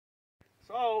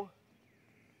So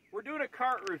we're doing a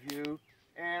cart review,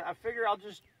 and I figure I'll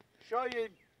just show you,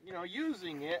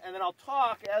 using it, and then I'll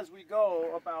talk as we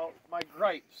go about my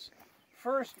gripes.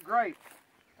 First gripe,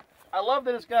 I love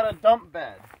that it's got a dump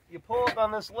bed. You pull it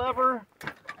on this lever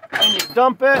and you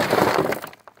dump it.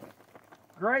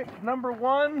 Gripe number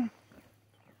one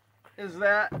is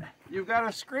that you've got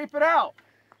to scrape it out.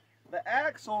 The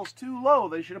axle's too low.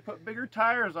 They should have put bigger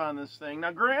tires on this thing.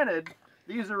 Now granted,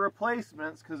 these are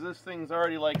replacements because this thing's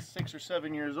already like 6 or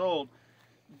 7 years old,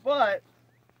 but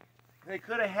they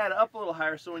could have had it up a little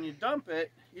higher so when you dump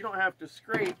it, you don't have to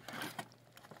scrape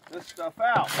this stuff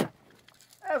out.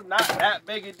 That's not that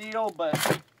big a deal, but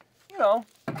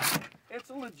it's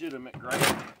a legitimate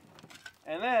gripe.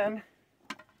 And then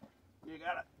you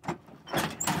gotta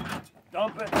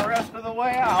dump it the rest of the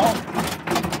way out.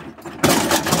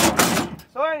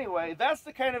 So anyway, that's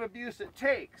the kind of abuse it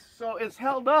takes. So it's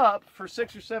held up for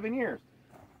 6 or 7 years.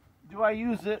 Do I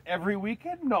use it every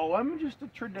weekend? No, I'm just a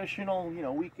traditional,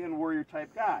 weekend warrior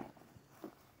type guy.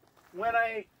 When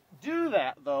I do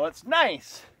that though, it's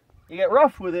nice. You get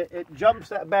rough with it, it jumps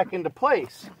that back into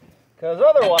place. Because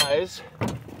otherwise,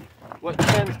 what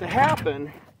tends to happen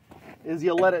is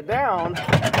you let it down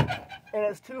and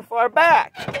it's too far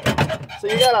back. So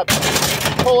you gotta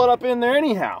pull it up in there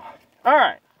anyhow. All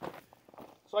right.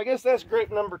 So I guess that's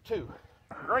gripe number 2.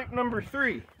 Gripe number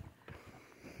 3.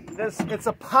 It's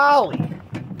a poly,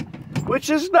 which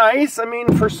is nice,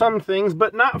 for some things,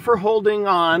 but not for holding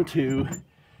on to.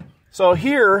 So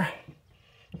here,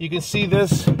 you can see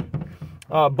this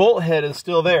bolt head is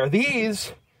still there.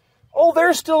 These, oh,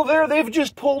 they're still there. They've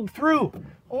just pulled through.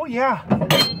 Oh yeah,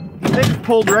 they've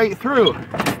pulled right through.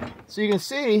 So you can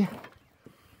see,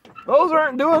 those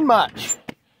aren't doing much.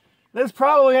 This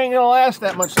probably ain't gonna last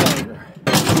that much longer.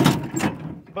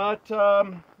 But,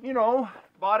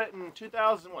 bought it in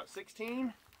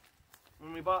 2016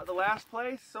 when we bought the last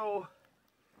place. So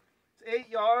it's 8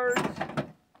 yards,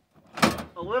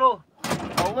 a little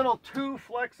too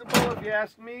flexible if you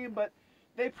ask me, but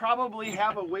they probably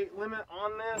have a weight limit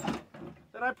on this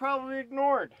that I probably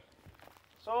ignored.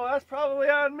 So that's probably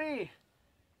on me.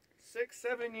 6,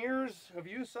 7 years of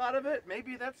use out of it.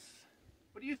 Maybe that's,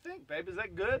 what do you think, babe? Is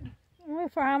that good? Well,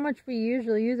 for how much we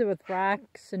usually use it with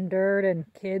rocks and dirt and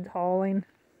kids hauling.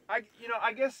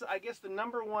 I guess the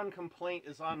number one complaint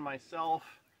is on myself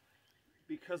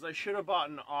because I should have bought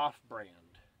an off-brand.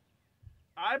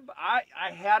 I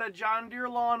had a John Deere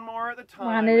lawnmower at the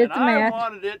time, and I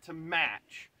wanted it to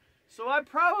match. So I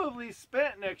probably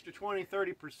spent an extra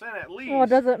 20-30% at least. Well, it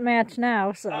doesn't match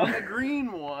now, so. On the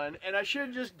green one, and I should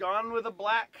have just gone with a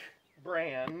black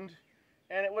brand,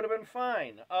 and it would have been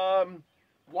fine.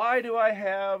 Why do I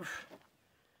have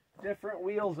different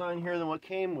wheels on here than what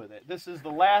came with it? This is the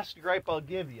last gripe I'll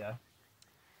give you.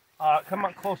 Come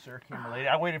on closer, Kimberly.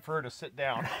 I waited for her to sit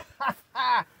down.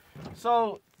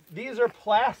 So these are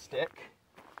plastic,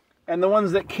 and the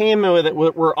ones that came with it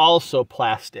were also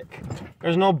plastic.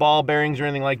 There's no ball bearings or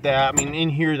anything like that. In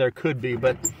here there could be,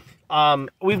 but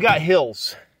we've got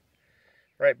hills.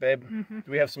 Right, babe? Mm-hmm.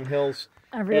 Do we have some hills?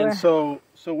 Everywhere. And so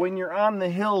when you're on the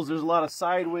hills, there's a lot of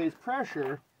sideways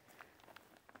pressure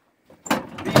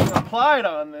being applied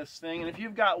on this thing, and if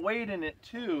you've got weight in it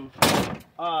too,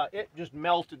 it just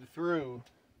melted through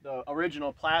the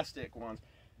original plastic ones.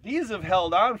 These have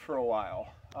held on for a while,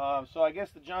 so I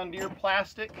guess the John Deere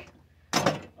plastic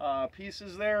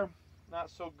pieces there, not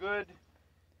so good,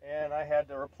 and I had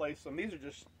to replace them. These are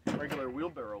just regular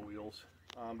wheelbarrow wheels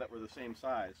that were the same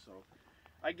size, so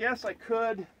I guess I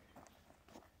could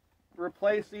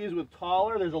replace these with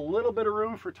taller. There's a little bit of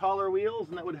room for taller wheels,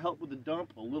 and that would help with the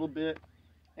dump a little bit.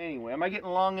 Anyway, am I getting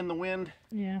long in the wind?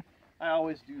 Yeah. I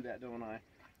always do that, don't I?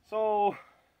 So,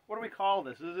 what do we call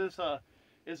this?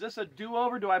 Is this a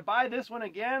do-over? Do I buy this one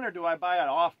again, or do I buy an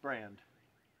off-brand?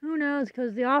 Who knows,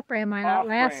 because the off-brand might not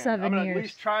last 7 years. I'm going to at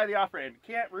least try the off-brand. It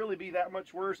can't really be that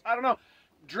much worse. I don't know.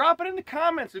 Drop it in the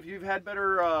comments if you've had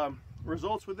better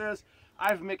results with this.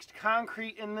 I've mixed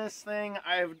concrete in this thing.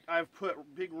 I've put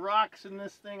big rocks in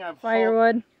this thing.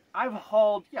 Firewood. I've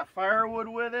hauled firewood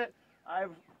with it.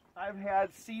 I've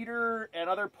had cedar and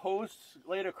other posts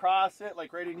laid across it,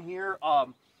 like right in here.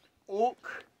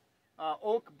 Oak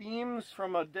beams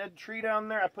from a dead tree down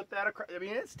there. I put that across.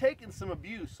 It's taken some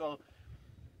abuse. So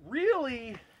really,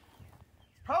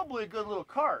 it's probably a good little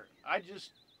cart. I just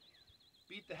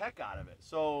beat the heck out of it.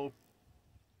 So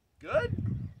good.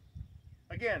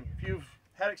 Again, if you've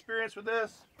had experience with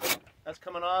this, that's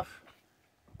coming off.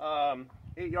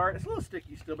 8 yard. It's a little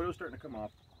sticky still, but it was starting to come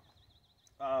off.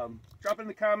 Drop it in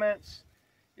the comments.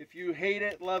 If you hate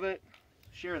it, love it,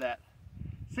 share that.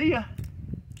 See ya.